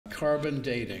carbon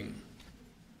dating.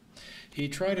 He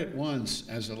tried it once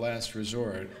as a last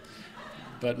resort,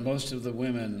 but most of the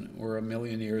women were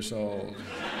 1,000,000 years old.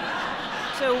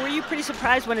 So were you pretty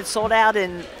surprised when it sold out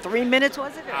in 3 minutes,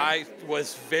 was it? I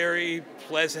was very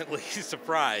pleasantly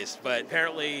surprised, but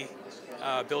apparently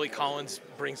Billy Collins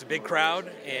brings a big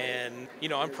crowd, and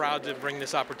I'm proud to bring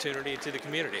this opportunity to the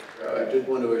community. I did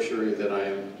want to assure you that I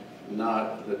am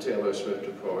not the Taylor Swift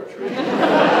of poetry. I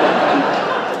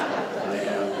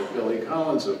am the Billy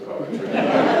Collins of poetry.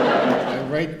 I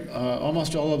write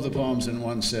almost all of the poems in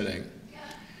one sitting.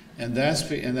 And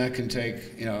that can take,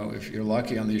 if you're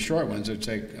lucky on these short ones, it'd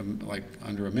take like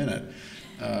under a minute.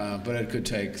 But it could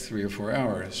take 3 or 4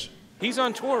 hours. He's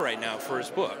on tour right now for his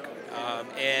book.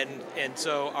 And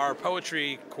so our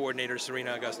poetry coordinator,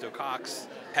 Serena Augusto-Cox,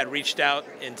 had reached out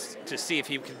to see if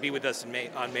he could be with us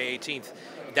on May 18th.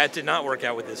 That did not work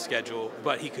out with his schedule,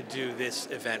 but he could do this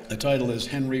event. The title is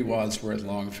Henry Wadsworth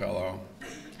Longfellow.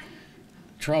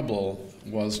 Trouble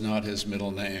was not his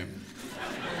middle name.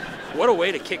 What a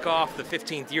way to kick off the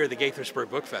 15th year of the Gaithersburg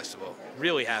Book Festival.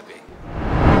 Really happy.